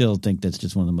 I still think that's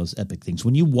just one of the most epic things.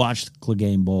 When you watch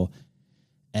Clegane Bowl,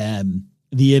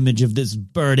 the image of this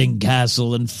burning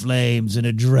castle and flames and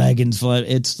a dragon's flight,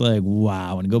 it's like,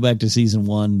 wow. And go back to season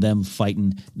 1, them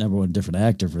fighting, number one, different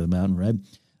actor for the Mountain, right?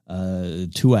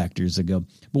 2 actors ago.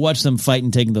 But watch them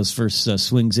fighting, taking those first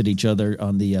swings at each other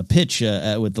on the pitch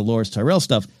with the Loras Tyrell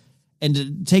stuff. And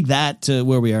to take that to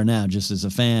where we are now, just as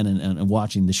a fan and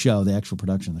watching the show, the actual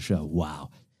production of the show, wow.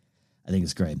 I think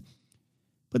it's great.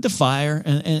 But the fire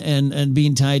and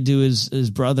being tied to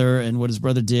his brother and what his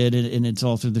brother did, and it's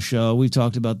all through the show. We've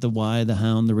talked about the why, the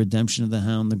Hound, the redemption of the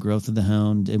Hound, the growth of the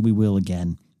Hound, and we will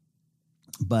again.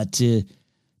 But to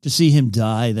see him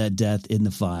die that death in the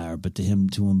fire, but to him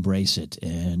to embrace it,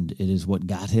 and it is what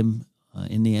got him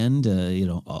in the end,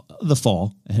 the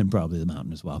fall, and probably the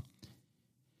mountain as well.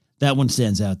 That one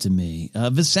stands out to me.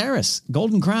 Viserys,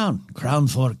 Golden Crown, crown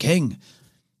for king.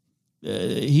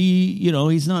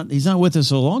 He's not with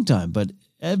us a long time, but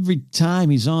every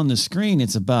time he's on the screen,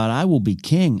 it's about, I will be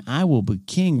king. I will be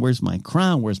king. Where's my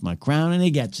crown? Where's my crown? And he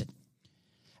gets it.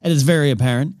 And it's very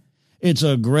apparent. It's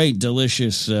a great,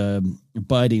 delicious,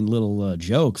 biting little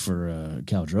joke for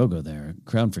Khal Drogo there.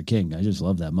 Crown for king. I just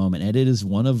love that moment. And it is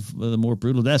one of the more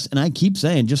brutal deaths. And I keep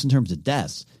saying, just in terms of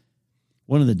deaths,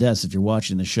 one of the deaths, if you're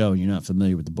watching the show and you're not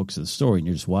familiar with the books of the story and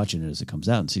you're just watching it as it comes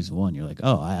out in season 1, you're like,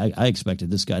 oh, I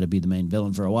expected this guy to be the main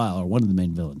villain for a while, or one of the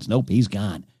main villains. Nope, he's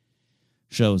gone.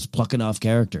 Show's plucking off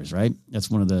characters, right? That's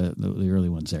one of the early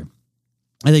ones there.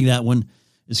 I think that one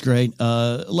is great.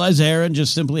 Lysa Arryn,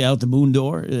 just simply out the moon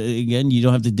door. Again, you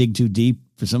don't have to dig too deep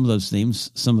for some of those themes.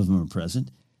 Some of them are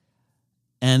present.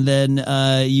 And then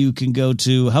you can go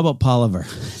to, how about Polliver?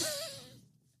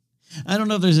 I don't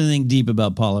know if there's anything deep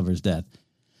about Polliver's death,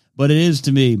 but it is,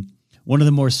 to me, one of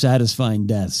the more satisfying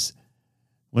deaths.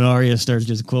 When Arya starts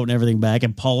just quoting everything back,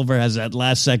 and Polliver has that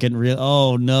last second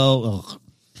oh, no. Ugh.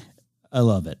 I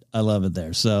love it. I love it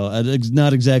there. So it's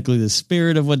not exactly the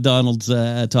spirit of what Donald's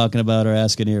talking about or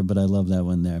asking here, but I love that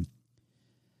one there.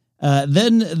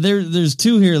 Then there's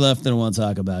 2 here left that I want to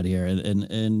talk about here,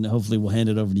 and hopefully we'll hand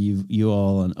it over to you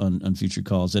all on future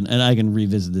calls, and I can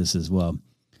revisit this as well.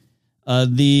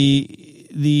 The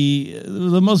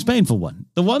most painful one,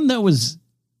 the one that was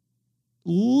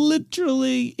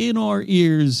literally in our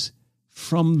ears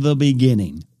from the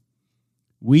beginning.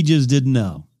 We just didn't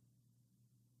know.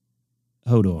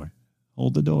 Hodor,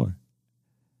 hold the door.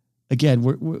 Again,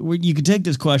 you can take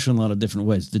this question a lot of different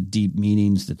ways. The deep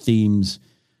meanings, the themes.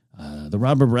 The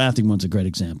Robert Baratheon one's a great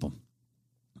example.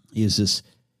 He is this,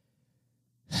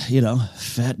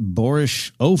 fat,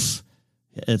 boorish oaf.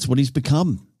 It's what he's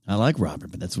become. I like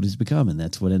Robert, but that's what he's become, and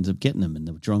that's what ends up getting him. And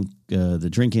the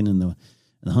drinking, and the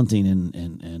hunting,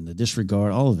 and the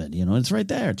disregard, all of it. It's right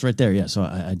there. It's right there. Yeah. So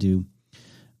I do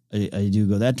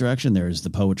go that direction. There is the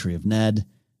poetry of Ned,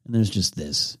 and there's just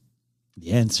this.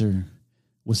 The answer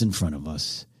was in front of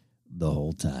us the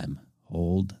whole time.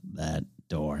 Hold that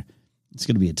door. It's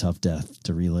going to be a tough death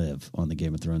to relive on the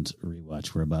Game of Thrones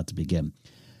rewatch we're about to begin.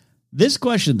 This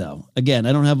question, though, again,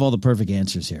 I don't have all the perfect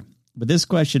answers here. But this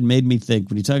question made me think,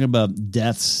 when you're talking about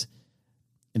deaths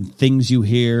and things you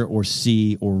hear or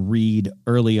see or read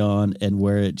early on, and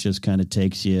where it just kind of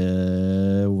takes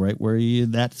you right where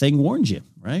that thing warned you,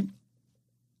 right?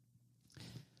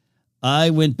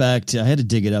 I went back I had to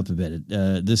dig it up a bit.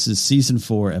 This is season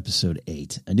 4, episode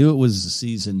 8. I knew it was a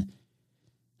season,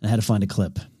 and I had to find a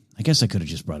clip. I guess I could have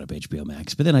just brought up HBO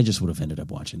Max, but then I just would have ended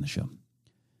up watching the show.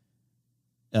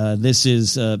 This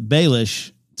is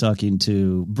Baelish talking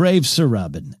to brave Sir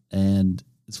Robin, and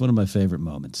it's one of my favorite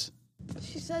moments.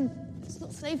 She said it's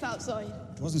not safe outside.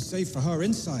 It wasn't safe for her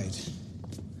inside.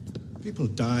 People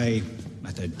die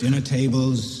at their dinner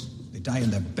tables, they die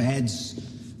in their beds,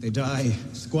 they die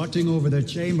squatting over their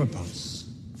chamber pots.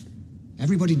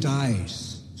 Everybody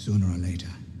dies sooner or later.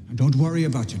 And don't worry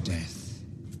about your death.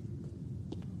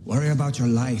 Worry about your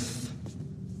life.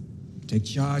 Take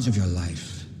charge of your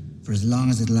life for as long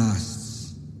as it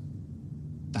lasts.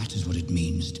 That is what it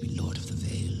means to be Lord of the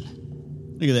Vale.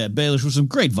 Look at that, Baelish with some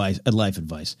great life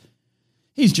advice.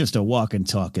 He's just a walking,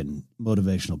 talking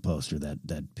motivational poster,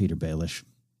 that Peter Baelish.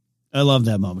 I love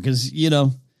that moment because, you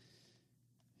know,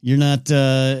 you're not,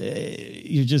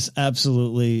 you're just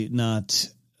absolutely not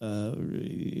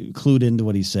clued into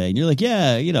what he's saying. You're like,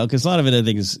 yeah, you know, because a lot of it, I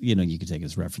think, is, you know, you could take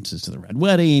as references to the Red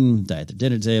Wedding, die at the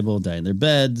dinner table, die in their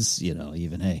beds, you know,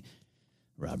 even, hey,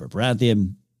 Robert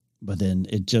Baratheon. But then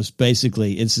it just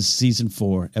basically, it's a season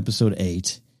 4, episode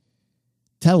 8,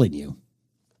 telling you,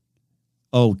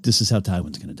 oh, this is how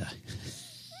Tywin's going to die.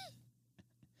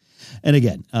 And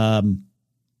again,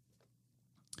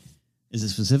 is it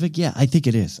specific? Yeah, I think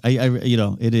it is. I you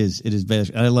know, it is. It is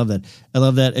bad. I love that. I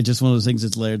love that. It's just one of those things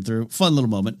that's layered through. Fun little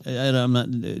moment. And I'm not,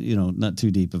 you know, not too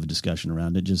deep of a discussion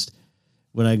around it. Just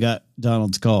when I got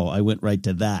Donald's call, I went right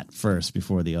to that first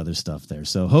before the other stuff there.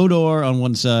 So Hodor on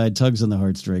one side, tugs on the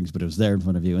heartstrings, but it was there in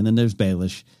front of you. And then there's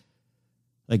Baelish.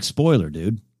 Like, spoiler,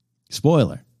 dude.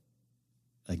 Spoiler.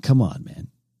 Like, come on, man.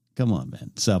 Come on,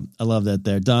 man. So I love that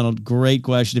there. Donald, great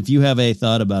question. If you have a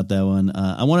thought about that one,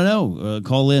 I want to know.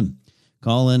 Call in.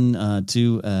 Call in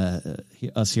to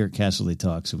us here at Casterly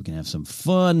Talk so we can have some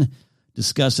fun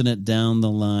discussing it down the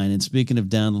line. And speaking of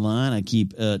down the line, I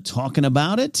keep talking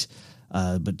about it.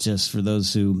 But just for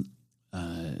those who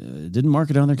didn't mark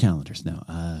it on their calendars.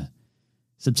 Now,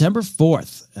 September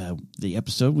 4th, the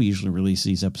episode, we usually release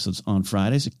these episodes on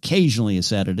Fridays, occasionally a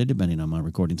Saturday, depending on my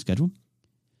recording schedule.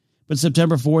 But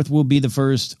September 4th will be the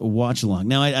first watch-along.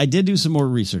 Now, I did do some more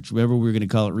research. Whatever we were going to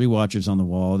call it, Rewatchers on the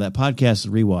Wall. That podcast,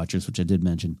 Rewatchers, which I did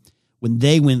mention, when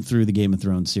they went through the Game of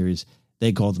Thrones series,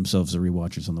 they called themselves the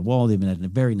Rewatchers on the Wall. They even had a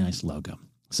very nice logo.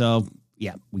 So,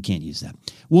 yeah, we can't use that.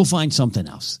 We'll find something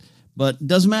else. But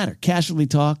doesn't matter. Casterly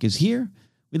Talk is here.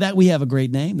 With that, we have a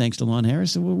great name, thanks to Lon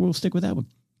Harris, so we'll stick with that one.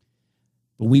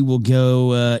 But we will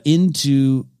go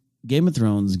into Game of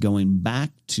Thrones going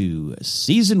back to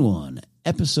Season 1,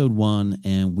 Episode 1,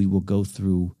 and we will go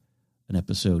through an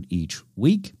episode each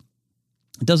week.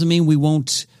 It doesn't mean we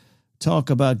won't talk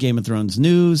about Game of Thrones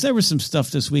news. There was some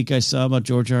stuff this week I saw about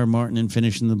George R. R. Martin and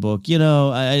finishing the book. You know,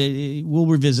 we'll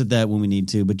revisit that when we need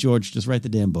to. But George, just write the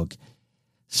damn book.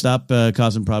 Stop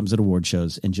causing problems at award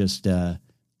shows and just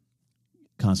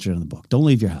concentrate on the book. Don't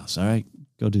leave your house, all right?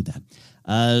 Go do that.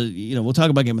 You know, we'll talk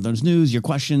about Game of Thrones news, your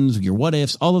questions, your what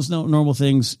ifs, all those normal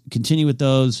things. Continue with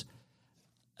those,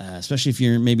 especially if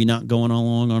you're maybe not going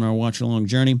along on our watch-along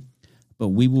journey. But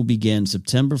we will begin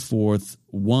September 4th,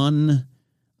 one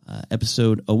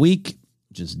episode a week,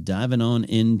 just diving on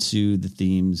into the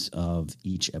themes of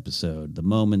each episode, the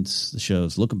moments, the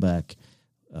shows, looking back,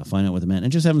 find out what they meant,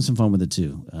 and just having some fun with it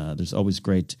too. There's always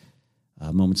great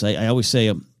moments. I always say,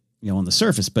 you know, on the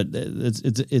surface, but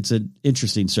it's an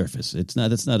interesting surface. It's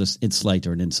not a slight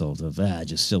or an insult of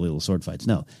just silly little sword fights.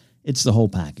 No, it's the whole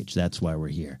package. That's why we're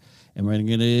here, and we're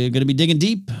gonna be digging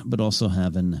deep, but also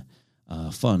having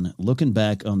fun looking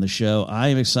back on the show. I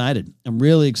am excited. I'm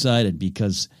really excited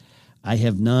because I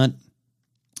have not,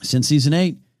 since season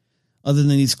 8, other than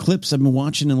these clips I've been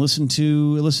watching and listening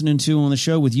to on the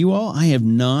show with you all, I have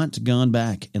not gone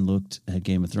back and looked at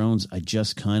Game of Thrones. I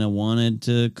just kind of wanted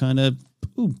to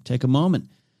take a moment,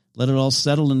 let it all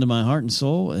settle into my heart and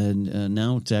soul, and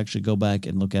now to actually go back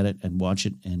and look at it and watch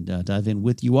it and dive in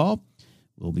with you all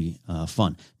will be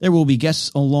fun. There will be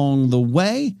guests along the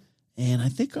way, and I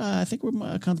think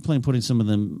we're contemplating putting some of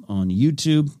them on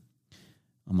YouTube,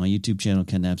 on my YouTube channel,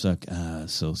 Ken Napzok.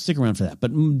 So stick around for that,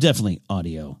 but definitely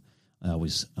audio. I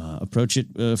always approach it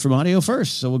from audio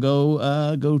first, so we'll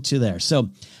go to there. So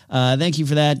thank you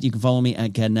for that. You can follow me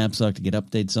at Ken Napzok to get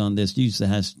updates on this. Use the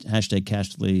hashtag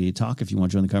Casterly Talk if you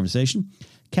want to join the conversation.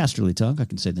 Casterly Talk, I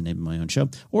can say the name of my own show.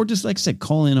 Or just, like I said,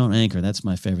 call in on Anchor. That's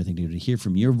my favorite thing to do, to hear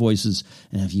from your voices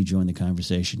and have you join the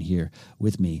conversation here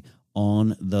with me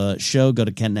on the show. Go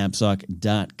to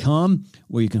kennapzok.com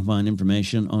where you can find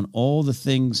information on all the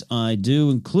things I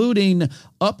do, including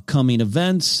upcoming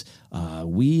events.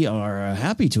 We are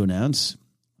happy to announce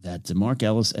that Mark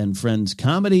Ellis and Friends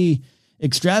Comedy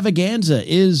Extravaganza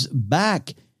is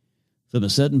back. From a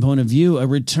certain point of view, a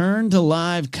return to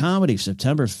live comedy,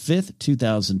 September 5th,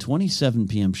 2020, 7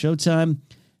 p.m. showtime.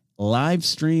 Live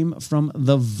stream from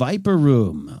the Viper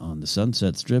Room on the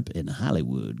Sunset Strip in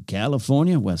Hollywood,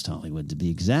 California, West Hollywood to be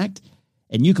exact.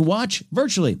 And you can watch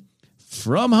virtually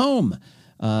from home.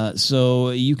 So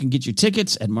you can get your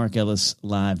tickets at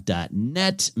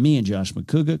markellislive.net. Me and Josh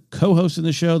McCouga co-hosting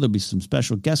the show. There'll be some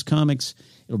special guest comics.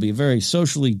 It'll be a very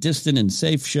socially distant and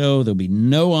safe show. There'll be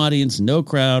no audience, no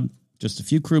crowd, just a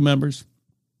few crew members.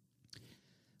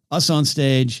 Us on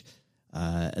stage,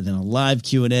 and then a live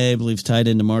Q&A, I believe, is tied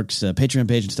into Mark's Patreon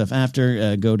page and stuff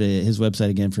after. Go to his website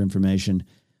again for information.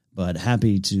 But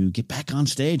happy to get back on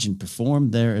stage and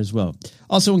perform there as well.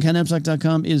 Also on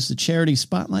KenNapzok.com is the Charity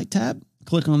Spotlight tab.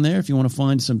 Click on there if you want to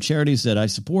find some charities that I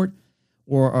support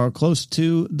or are close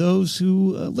to those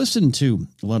who listen to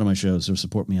a lot of my shows or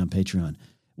support me on Patreon.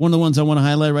 One of the ones I want to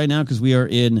highlight right now, because we are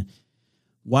in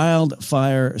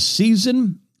wildfire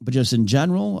season, but just in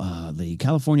general, the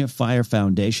California Fire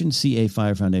Foundation,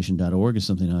 cafirefoundation.org, is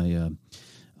something I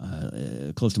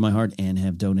close to my heart and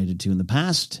have donated to in the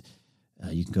past.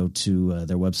 You can go to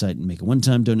their website and make a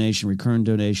one-time donation, recurring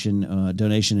donation,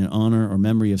 donation in honor or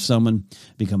memory of someone,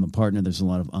 become a partner. There's a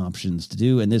lot of options to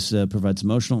do, and this provides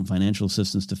emotional and financial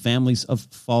assistance to families of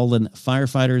fallen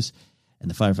firefighters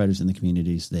and the firefighters in the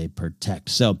communities they protect.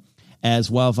 So as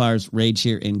wildfires rage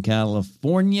here in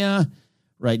California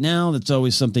right now, that's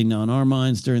always something on our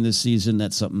minds during this season.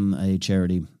 That's something a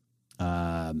charity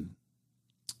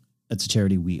that's a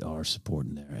charity we are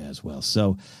supporting there as well.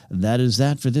 So that is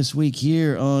that for this week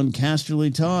here on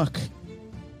Casterly Talk.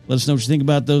 Let us know what you think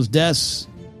about those deaths,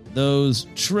 those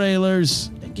trailers,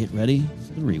 and get ready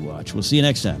for the rewatch. We'll see you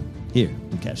next time here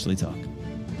on Casterly Talk.